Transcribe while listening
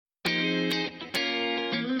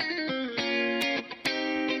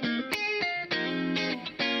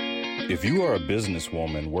If you are a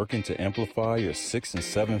businesswoman working to amplify your 6- and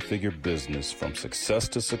 7-figure business from success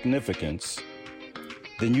to significance,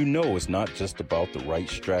 then you know it's not just about the right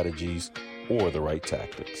strategies or the right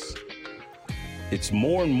tactics. It's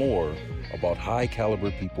more and more about high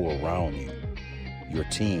caliber people around you, your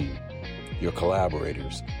team, your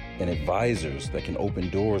collaborators, and advisors that can open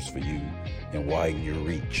doors for you and widen your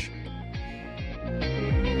reach.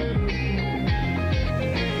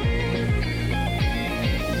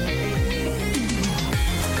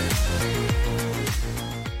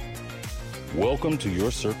 Welcome to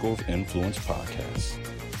your Circle of Influence podcast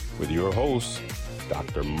with your hosts,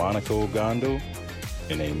 Dr. Monica Ogando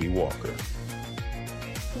and Amy Walker.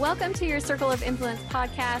 Welcome to your Circle of Influence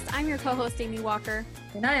podcast. I'm your co-host, Amy Walker.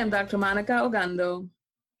 And I am Dr. Monica Ogando.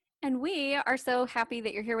 And we are so happy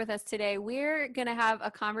that you're here with us today. We're going to have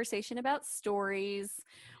a conversation about stories.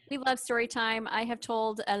 We love story time. I have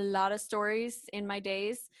told a lot of stories in my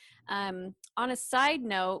days. On a side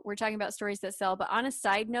note, we're talking about stories that sell, but on a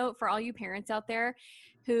side note, for all you parents out there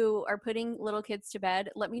who are putting little kids to bed,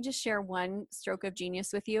 let me just share one stroke of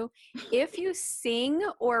genius with you. If you sing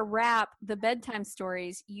or rap the bedtime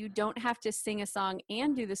stories, you don't have to sing a song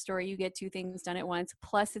and do the story. You get two things done at once.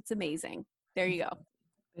 Plus, it's amazing. There you go.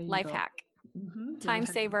 Life hack. Mm-hmm. Time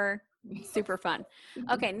saver. Super fun.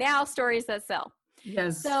 Okay, now stories that sell.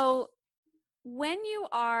 Yes. So when you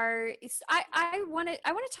are, I want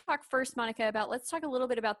to talk first, Monica, let's talk a little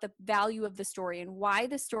bit about the value of the story and why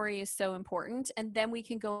the story is so important. And then we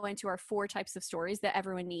can go into our 4 types of stories that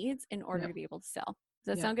everyone needs in order to be able to sell.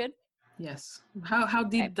 Does that sound good? Yes. How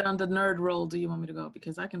deep down the nerd role do you want me to go?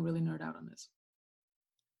 Because I can really nerd out on this.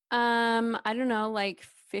 I don't know, like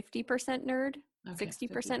 50% nerd, okay,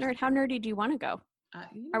 60% nerd. How nerdy do you want to go?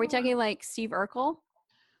 Are we talking like Steve Urkel?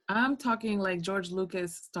 I'm talking like George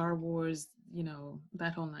Lucas, Star Wars,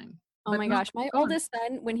 that whole nine. Oh my gosh. My oldest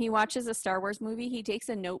son, when he watches a Star Wars movie, he takes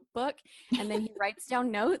a notebook and then he writes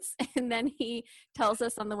down notes and then he tells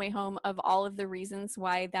us on the way home of all of the reasons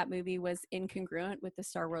why that movie was incongruent with the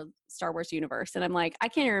Star Wars universe. And I'm like, I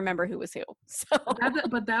can't even remember who was who. So,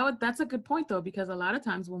 that's a good point though, because a lot of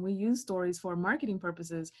times when we use stories for marketing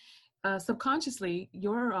purposes, subconsciously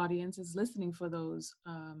your audience is listening for those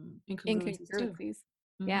incongruencies too.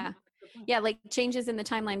 Mm-hmm. Yeah. Yeah. Like changes in the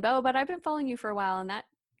timeline. But I've been following you for a while and that's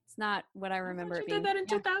not what I remember. You did that in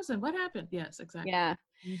 2000. What happened? Yes, exactly. Yeah.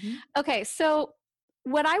 Mm-hmm. Okay. So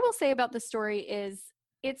what I will say about the story is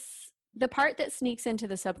it's the part that sneaks into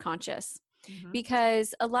the subconscious. Mm-hmm.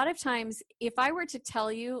 Because a lot of times if I were to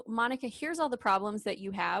tell you, Monica, here's all the problems that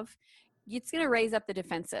you have, it's going to raise up the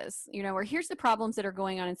defenses, or here's the problems that are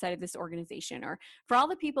going on inside of this organization, or for all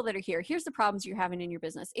the people that are here, here's the problems you're having in your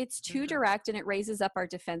business. It's too direct and it raises up our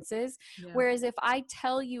defenses. Yeah. Whereas if I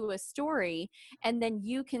tell you a story and then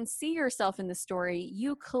you can see yourself in the story,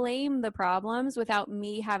 you claim the problems without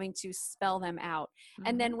me having to spell them out. Mm-hmm.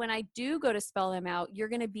 And then when I do go to spell them out, you're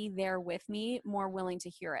going to be there with me, more willing to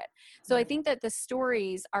hear it. So I think that the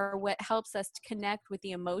stories are what helps us to connect with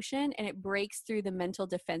the emotion, and it breaks through the mental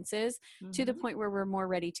defenses to the point where we're more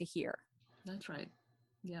ready to hear. That's right.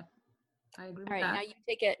 Yeah, I agree with that. All right,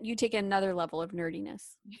 that. Now you take another level of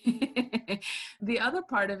nerdiness. The other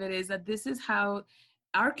part of it is that this is how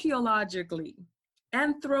archaeologically,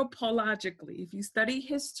 anthropologically, if you study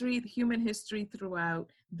history, human history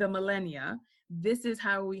throughout the millennia, this is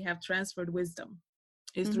how we have transferred wisdom,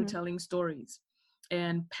 is through telling stories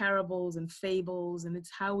and parables and fables, and it's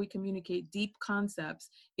how we communicate deep concepts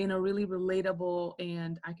in a really relatable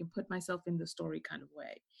and I can put myself in the story kind of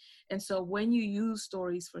way. And so when you use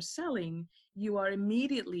stories for selling, you are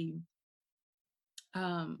immediately,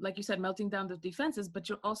 like you said, melting down the defenses, but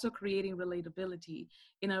you're also creating relatability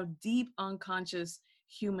in a deep unconscious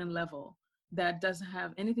human level that doesn't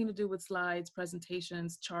have anything to do with slides,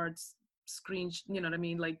 presentations, charts, screens,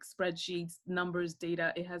 like spreadsheets, numbers,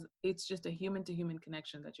 data. It's just a human to human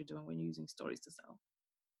connection that you're doing when you're using stories to sell.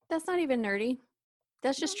 That's not even nerdy.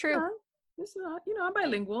 That's just true. It's not, I'm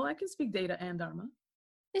bilingual. I can speak data and Dharma.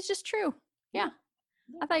 It's just true. Yeah.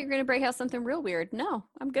 I thought you were going to break out something real weird. No,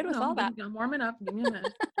 I'm good with all that. I'm warming up. Give me a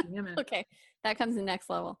minute. Okay. That comes in next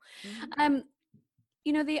level. Mm-hmm.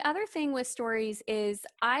 The other thing with stories is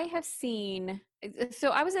I have seen,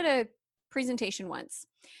 so I was at a presentation once.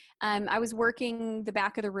 I was working the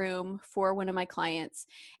back of the room for one of my clients,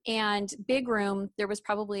 and big room, there was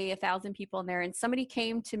probably 1,000 people in there, and somebody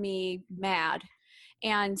came to me mad,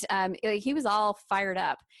 and he was all fired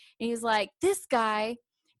up, and he was like, this guy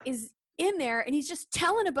is in there and he's just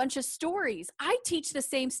telling a bunch of stories. I teach the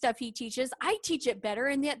same stuff he teaches. I teach it better,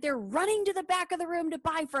 and yet they're running to the back of the room to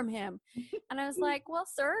buy from him. And I was like, well,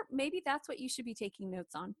 sir, maybe that's what you should be taking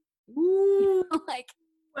notes on. Ooh. Like,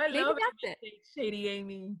 I Maybe love that's it. Shady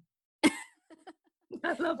Amy.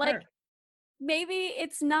 I love like her. maybe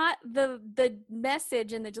it's not the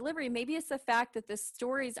message and the delivery. Maybe it's the fact that the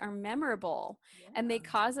stories are memorable and they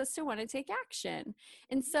cause us to want to take action.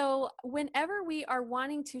 And so whenever we are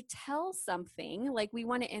wanting to tell something, like we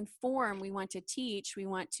want to inform, we want to teach, we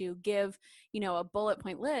want to give, a bullet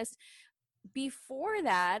point list, before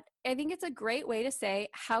that, I think it's a great way to say,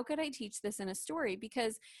 how could I teach this in a story?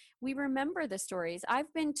 Because we remember the stories.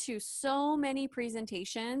 I've been to so many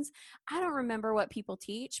presentations. I don't remember what people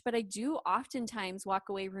teach, but I do oftentimes walk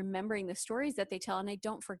away remembering the stories that they tell, and I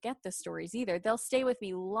don't forget the stories either. They'll stay with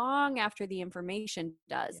me long after the information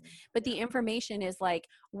does, but the information is like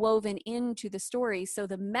woven into the story. So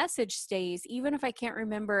the message stays, even if I can't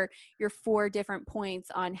remember your 4 different points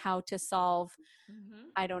on how to solve,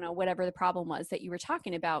 I don't know, whatever the problem was that you were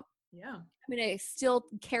talking about. Yeah. I'm going to still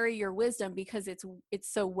carry your wisdom because it's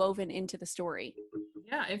so woven into the story.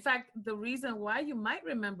 Yeah. In fact, the reason why you might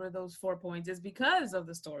remember those 4 points is because of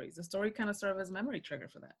the stories. The story kind of serves as a memory trigger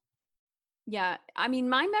for that. Yeah. I mean,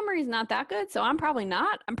 my memory is not that good, so I'm probably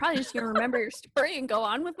not. I'm probably just going to remember your story and go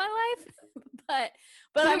on with my life. but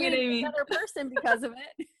I'm going to be a better person because of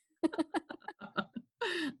it.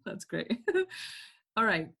 That's great. All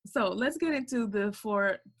right. So let's get into the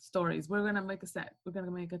 4 stories. We're going to make a set. We're going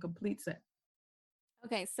to make a complete set.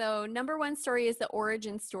 Okay, so number 1 story is the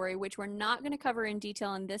origin story, which we're not going to cover in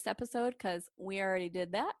detail in this episode because we already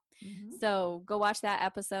did that. So go watch that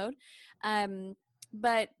episode.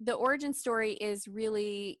 But the origin story is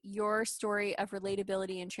really your story of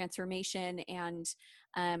relatability and transformation and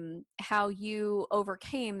how you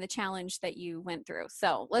overcame the challenge that you went through.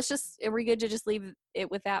 So are we good to just leave it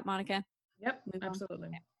with that, Monica? Yep, absolutely.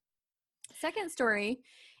 Okay. Second story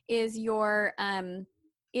is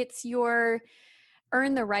it's your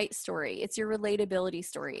earn the right story. It's your relatability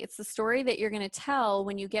story. It's the story that you're going to tell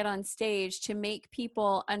when you get on stage to make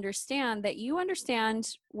people understand that you understand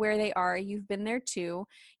where they are. You've been there too.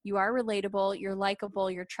 You are relatable, you're likable,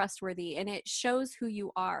 you're trustworthy, and it shows who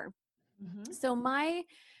you are. So my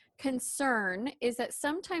concern is that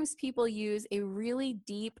sometimes people use a really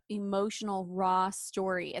deep, emotional, raw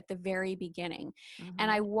story at the very beginning.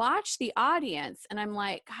 And I watch the audience and I'm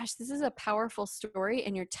like, gosh, this is a powerful story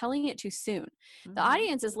and you're telling it too soon. The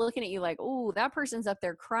audience is looking at you like, oh, that person's up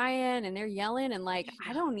there crying and they're yelling and like,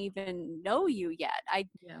 I don't even know you yet.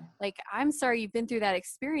 I'm sorry you've been through that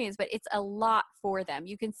experience, but it's a lot for them.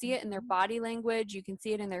 You can see it in their body language. You can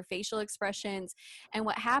see it in their facial expressions. And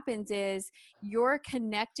what happens is you're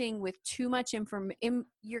connecting with too much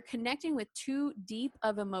you're connecting with too deep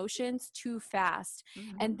of emotions too fast.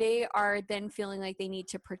 And they are then feeling like they need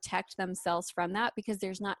to protect themselves from that because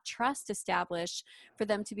there's not trust established for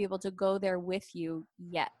them to be able to go there with you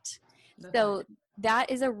yet. So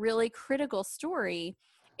that is a really critical story.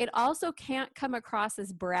 It also can't come across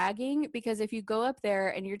as bragging because if you go up there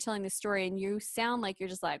and you're telling the story and you sound like you're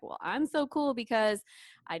just like, well, I'm so cool because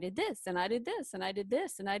I did this and I did this and I did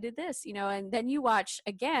this and I did this, and then you watch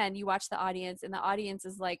the audience and the audience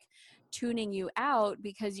is like tuning you out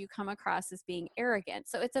because you come across as being arrogant.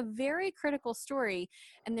 So it's a very critical story.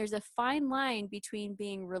 And there's a fine line between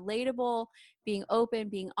being relatable, being open,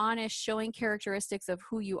 being honest, showing characteristics of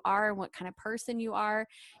who you are and what kind of person you are,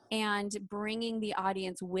 and bringing the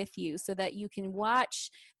audience with you so that you can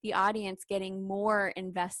watch the audience getting more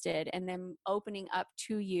invested and then opening up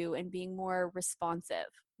to you and being more responsive.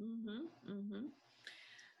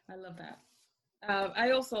 I love that. I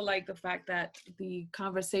also like the fact that the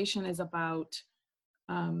conversation is about,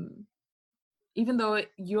 even though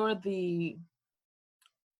you're the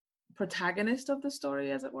protagonist of the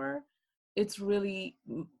story, as it were, it's really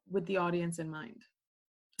with the audience in mind.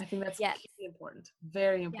 I think that's really important,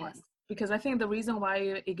 very important. Because I think the reason why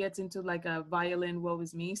it gets into like a violin woe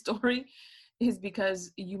is me story is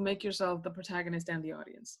because you make yourself the protagonist and the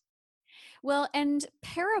audience. Well, and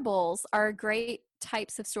parables are great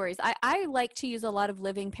types of stories. I like to use a lot of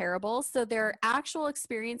living parables. So there are actual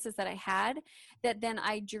experiences that I had that then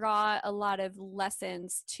I draw a lot of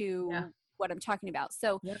lessons to what I'm talking about.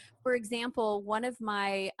 So for example, one of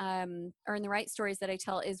my Earn the Right stories that I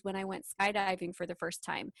tell is when I went skydiving for the first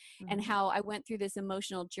time and how I went through this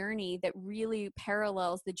emotional journey that really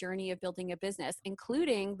parallels the journey of building a business,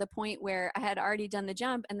 including the point where I had already done the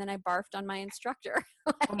jump and then I barfed on my instructor.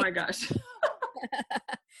 Oh my gosh.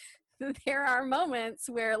 There are moments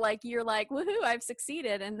where like you're like, woohoo, I've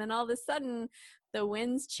succeeded, and then all of a sudden the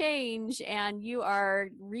winds change and you are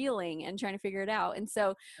reeling and trying to figure it out. And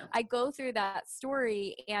so I go through that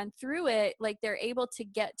story, and through it, like, they're able to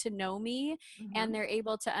get to know me, and they're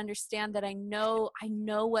able to understand that I know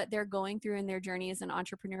what they're going through in their journey as an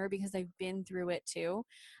entrepreneur, because I've been through it too.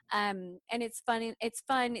 And it's fun,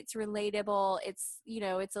 it's relatable. It's,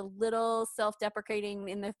 it's a little self-deprecating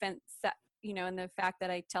in the in the fact that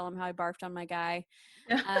I tell them how I barfed on my guy.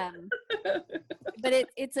 But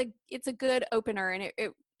it's a good opener, and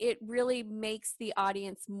it really makes the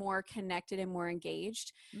audience more connected and more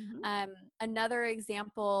engaged. Another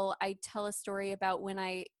example, I tell a story about when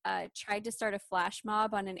I tried to start a flash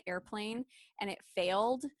mob on an airplane and it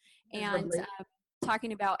failed, and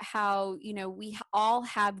talking about how, we all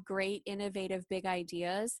have great, innovative, big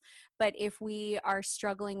ideas, but if we are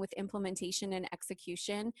struggling with implementation and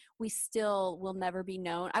execution, we still will never be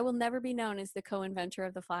known. I will never be known as the co-inventor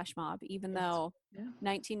of the flash mob, even though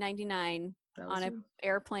 1999 on an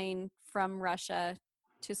airplane from Russia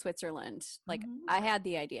to Switzerland, like, I had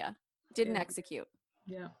the idea, didn't execute.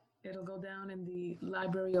 Yeah, it'll go down in the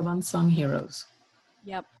library of unsung heroes.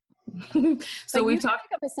 Yep. So we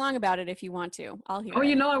talked up a song about it if you want to. I'll hear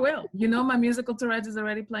it. I will. My musical Tourette's is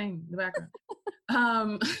already playing in the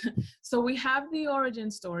background. So we have the origin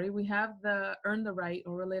story. We have the earn the right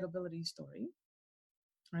or relatability story.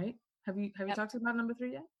 Right? Have you talked about number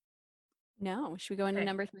 3 yet? No. Should we go into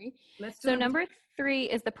number 3? Let's do. So number 3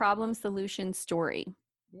 is the problem solution story.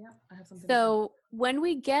 Yeah, I have something. So when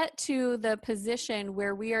we get to the position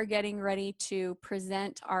where we are getting ready to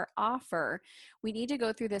present our offer, we need to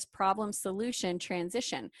go through this problem solution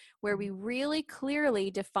transition where we really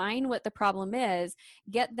clearly define what the problem is,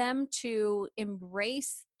 get them to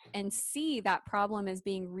embrace and see that problem as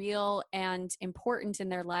being real and important in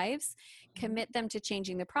their lives, commit them to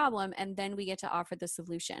changing the problem, and then we get to offer the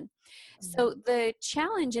solution. So the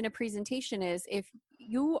challenge in a presentation is, if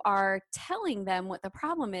you are telling them what the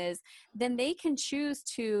problem is, then they can choose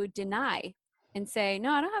to deny and say,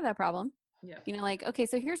 no, I don't have that problem. Yeah. Like, okay,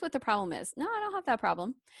 so here's what the problem is. No, I don't have that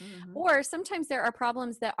problem. Or sometimes there are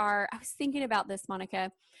problems that are, I was thinking about this,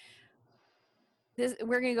 Monica.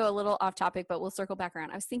 We're going to go a little off topic, but we'll circle back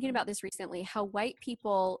around. I was thinking about this recently, how white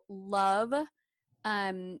people love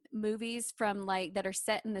movies from that are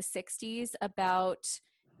set in the 60s about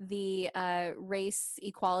the race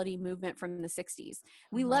equality movement from the 60s.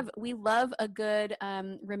 We love a good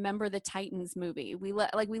Remember the Titans movie. We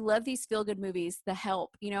love these feel good movies, The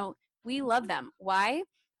Help, we love them. Why?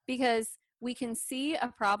 Because we can see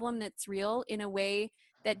a problem that's real in a way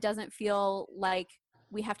that doesn't feel like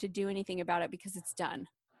we have to do anything about it because it's done,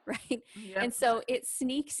 right? Yep. And so it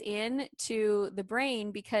sneaks in to the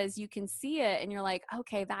brain because you can see it and you're like,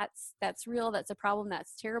 okay, that's real. That's a problem.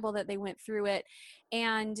 That's terrible that they went through it.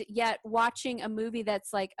 And yet watching a movie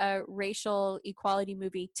that's like a racial equality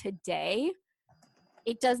movie today,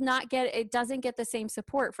 it doesn't get the same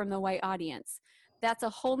support from the white audience. That's a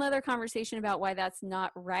whole nother conversation about why that's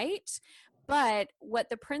not right. But what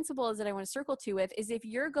the principle is that I want to circle to with is, if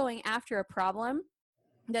you're going after a problem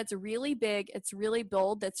that's really big, it's really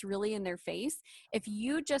bold, that's really in their face, if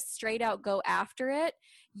you just straight out go after it,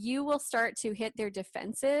 you will start to hit their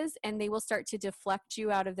defenses and they will start to deflect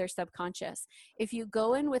you out of their subconscious. If you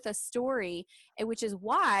go in with a story, which is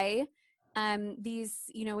why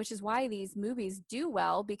these movies do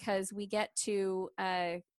well, because we get to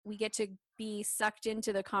be sucked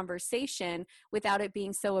into the conversation without it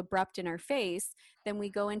being so abrupt in our face. Then we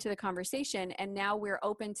go into the conversation, and now we're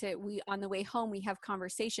open to, on the way home, we have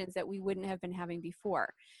conversations that we wouldn't have been having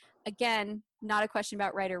before. Again, not a question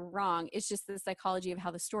about right or wrong. It's just the psychology of how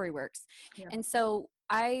the story works. Yeah. And so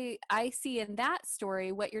I see in that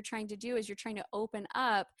story, what you're trying to do is you're trying to open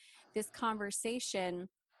up this conversation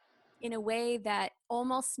in a way that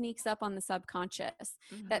almost sneaks up on the subconscious,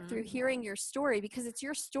 that through hearing your story, because it's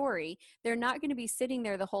your story, they're not going to be sitting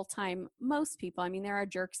there the whole time. Most people, I mean, there are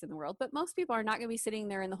jerks in the world, but most people are not going to be sitting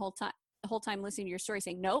there the whole time listening to your story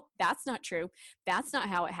saying, nope, that's not true. That's not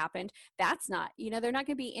how it happened. That's not, they're not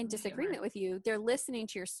going to be in disagreement with you. They're listening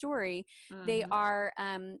to your story. They are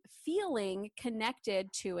feeling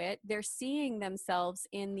connected to it. They're seeing themselves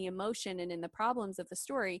in the emotion and in the problems of the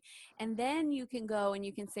story. And then you can go and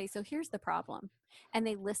you can say, so here's the problem. And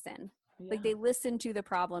they listen. Yeah. Like, they listen to the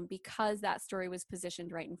problem because that story was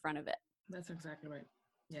positioned right in front of it. That's exactly right.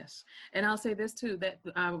 Yes. And I'll say this too, that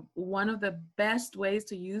one of the best ways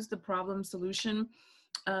to use the problem solution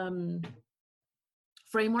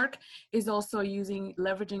framework is also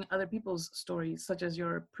leveraging other people's stories, such as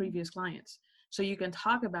your previous clients. So you can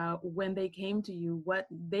talk about when they came to you, what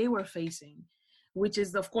they were facing, which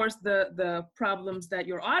is of course the problems that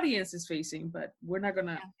your audience is facing, but we're not going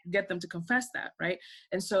to get them to confess that, right?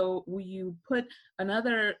 And so when you put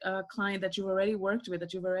another client that you've already worked with,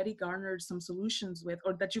 that you've already garnered some solutions with,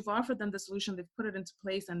 or that you've offered them the solution, they've put it into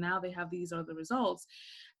place, and now they have these other results,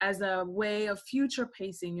 as a way of future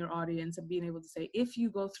pacing your audience and being able to say, if you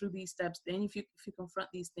go through these steps, then if you confront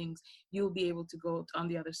these things, you'll be able to go on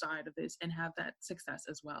the other side of this and have that success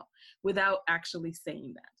as well, without actually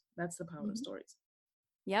saying that. That's the power of stories.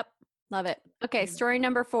 Yep. Love it. Okay. Story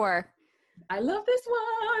number 4. I love this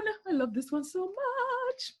one. I love this one so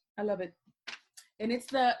much. I love it. And it's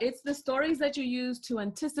the stories that you use to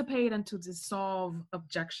anticipate and to dissolve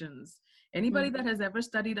objections. Anybody that has ever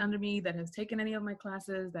studied under me, that has taken any of my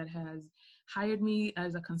classes, that has hired me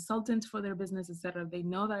as a consultant for their business, etc., they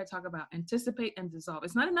know that I talk about anticipate and dissolve.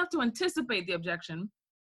 It's not enough to anticipate the objection.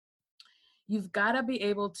 You've got to be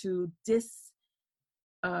able to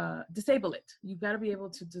disable it. You've got to be able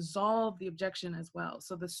to dissolve the objection as well.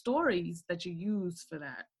 So the stories that you use for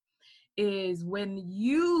that is when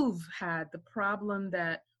you've had the problem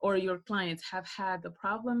that, or your clients have had the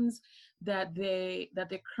problems that the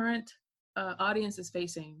current audience is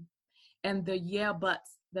facing, and the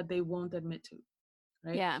buts that they won't admit to,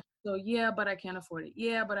 right? Yeah. So but I can't afford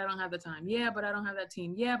it. But I don't have the time. But I don't have that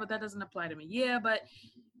team. But that doesn't apply to me. But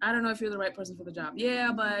I don't know if you're the right person for the job.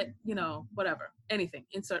 But whatever, anything,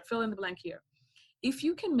 insert, fill in the blank here. If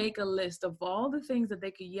you can make a list of all the things that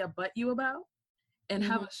they could but you about, and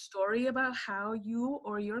have a story about how you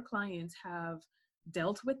or your clients have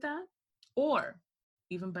dealt with that, or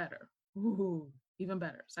even better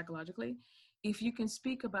psychologically, if you can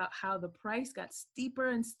speak about how the price got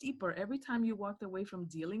steeper and steeper every time you walked away from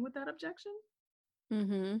dealing with that objection,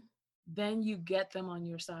 then you get them on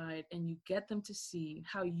your side and you get them to see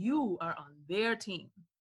how you are on their team,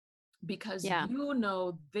 because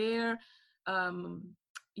their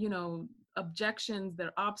objections,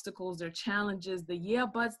 their obstacles, their challenges, the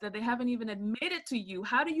buts that they haven't even admitted to you.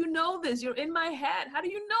 How do you know this? You're in my head. How do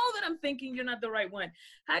you know that I'm thinking you're not the right one?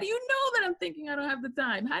 How do you know that I'm thinking I don't have the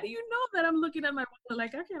time? How do you know that I'm looking at my wallet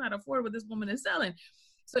like I cannot afford what this woman is selling?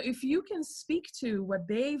 So if you can speak to what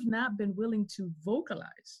they've not been willing to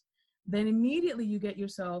vocalize, then immediately you get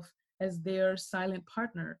yourself as their silent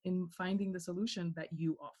partner in finding the solution that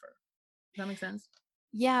you offer. Does that make sense?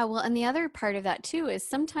 Yeah, well, and the other part of that too is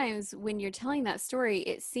sometimes when you're telling that story,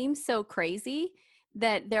 it seems so crazy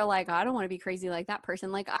that they're like, I don't want to be crazy like that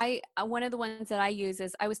person. Like one of the ones that I use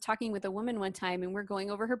is, I was talking with a woman one time and we're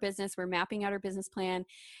going over her business, we're mapping out her business plan.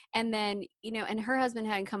 And then, and her husband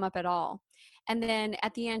hadn't come up at all. And then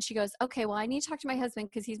at the end she goes, okay, well, I need to talk to my husband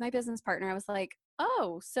because he's my business partner. I was like,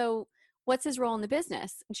 oh, so what's his role in the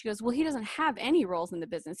business? And she goes, well, he doesn't have any roles in the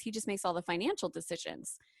business. He just makes all the financial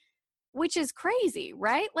decisions. Which is crazy,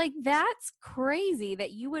 right? Like, that's crazy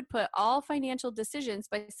that you would put all financial decisions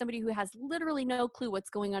by somebody who has literally no clue what's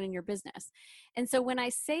going on in your business. And so when I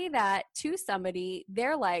say that to somebody,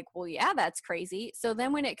 they're like, well, yeah, that's crazy. So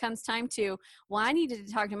then when it comes time to, well, I needed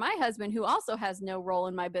to talk to my husband who also has no role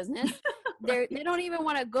in my business, they don't even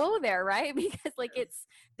want to go there, right? Because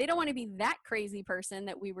they don't want to be that crazy person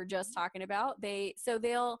that we were just talking about.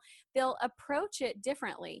 They'll approach it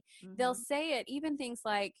differently. They'll say it, even things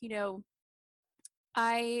like,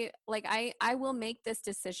 I will make this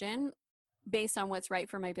decision based on what's right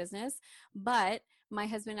for my business, but my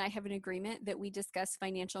husband and I have an agreement that we discuss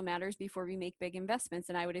financial matters before we make big investments,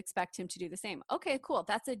 and I would expect him to do the same. Okay, cool.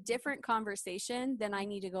 That's a different conversation than I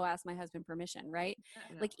need to go ask my husband permission, right?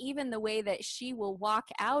 Yeah. Like, even the way that she will walk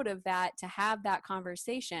out of that to have that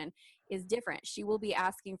conversation is different. She will be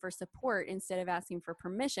asking for support instead of asking for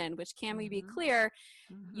permission, which, can we be clear?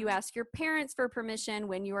 You ask your parents for permission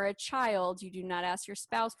when you are a child. You do not ask your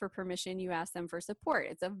spouse for permission. You ask them for support.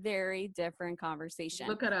 It's a very different conversation.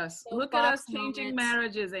 Look at us. Look at us changing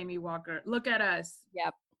marriages, Amy Walker. Look at us.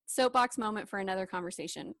 Yep. Soapbox moment for another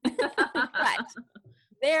conversation. But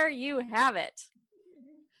there you have it.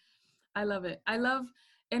 I love it.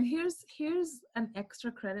 And here's an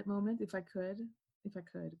extra credit moment, if I could,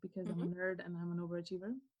 because I'm a nerd and I'm an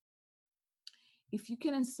overachiever. If you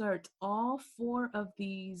can insert all 4 of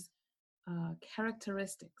these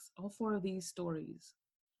characteristics, all 4 of these stories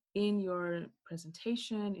in your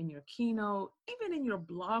presentation, in your keynote, even in your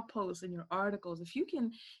blog posts, in your articles, if you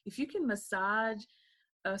can massage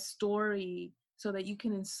a story so that you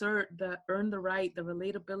can insert the earn the right, the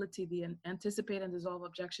relatability, the anticipate and dissolve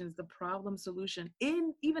objections, the problem solution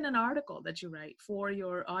in even an article that you write for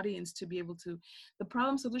your audience to be able to, the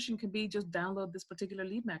problem solution can be just download this particular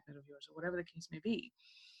lead magnet of yours or whatever the case may be.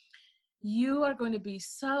 You are going to be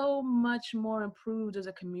so much more improved as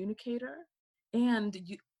a communicator, and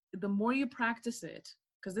the more you practice it,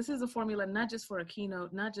 because this is a formula not just for a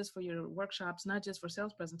keynote, not just for your workshops, not just for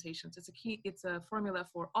sales presentations. It's a formula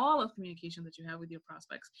for all of communication that you have with your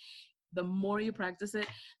prospects. The more you practice it,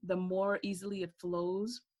 the more easily it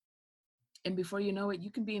flows. And before you know it,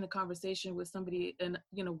 you can be in a conversation with somebody and,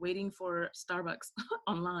 waiting for Starbucks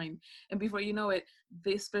online. And before you know it,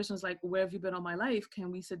 this person's like, where have you been all my life?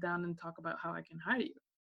 Can we sit down and talk about how I can hire you?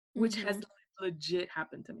 Which has legit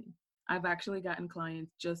happened to me. I've actually gotten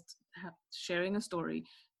clients just sharing a story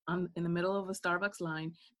in the middle of a Starbucks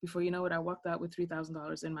line. Before you know it, I walked out with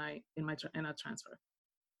 $3,000 in a transfer.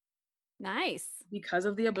 Nice. Because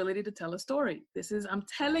of the ability to tell a story. I'm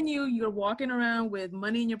telling you, you're walking around with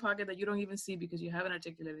money in your pocket that you don't even see because you haven't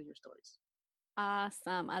articulated your stories.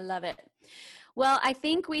 Awesome. I love it. Well, I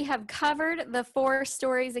think we have covered the 4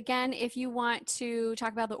 stories. Again, if you want to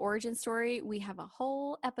talk about the origin story, we have a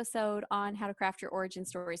whole episode on how to craft your origin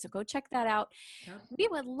story. So go check that out. Yep. We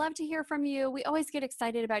would love to hear from you. We always get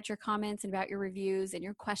excited about your comments and about your reviews and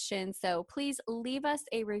your questions. So please leave us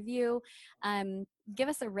a review. Give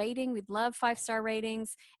us a rating. We'd love 5-star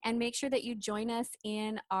ratings, and make sure that you join us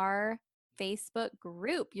in our Facebook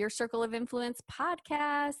group, Your Circle of Influence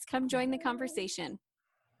podcast. Come join the conversation.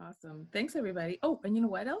 Awesome. Thanks, everybody. Oh, and you know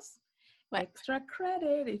what else? What? Extra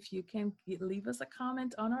credit. If you can leave us a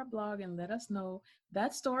comment on our blog and let us know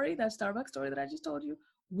that story, that Starbucks story that I just told you,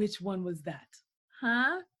 which one was that?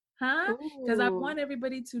 Huh? Because I want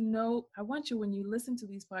everybody to know, I want you, when you listen to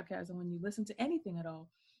these podcasts and when you listen to anything at all,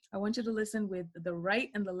 I want you to listen with the right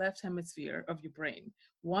and the left hemisphere of your brain.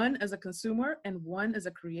 One as a consumer and one as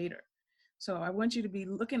a creator. So I want you to be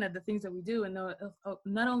looking at the things that we do and know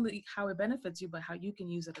not only how it benefits you, but how you can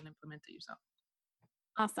use it and implement it yourself.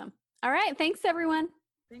 Awesome. All right. Thanks, everyone.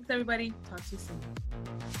 Thanks, everybody. Talk to you soon.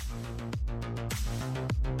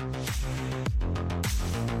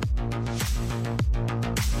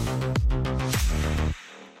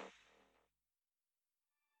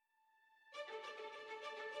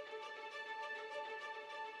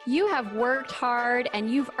 You have worked hard and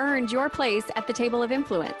you've earned your place at the table of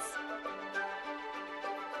influence.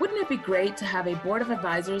 Wouldn't it be great to have a board of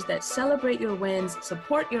advisors that celebrate your wins,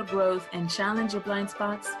 support your growth, and challenge your blind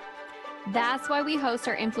spots? That's why we host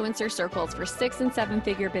our influencer circles for 6- and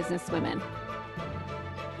 7-figure business women.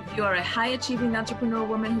 If you are a high-achieving entrepreneur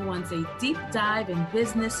woman who wants a deep dive in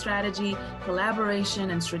business strategy, collaboration,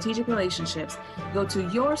 and strategic relationships, go to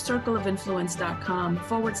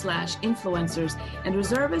yourcircleofinfluence.com/influencers and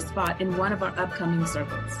reserve a spot in one of our upcoming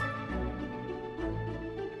circles.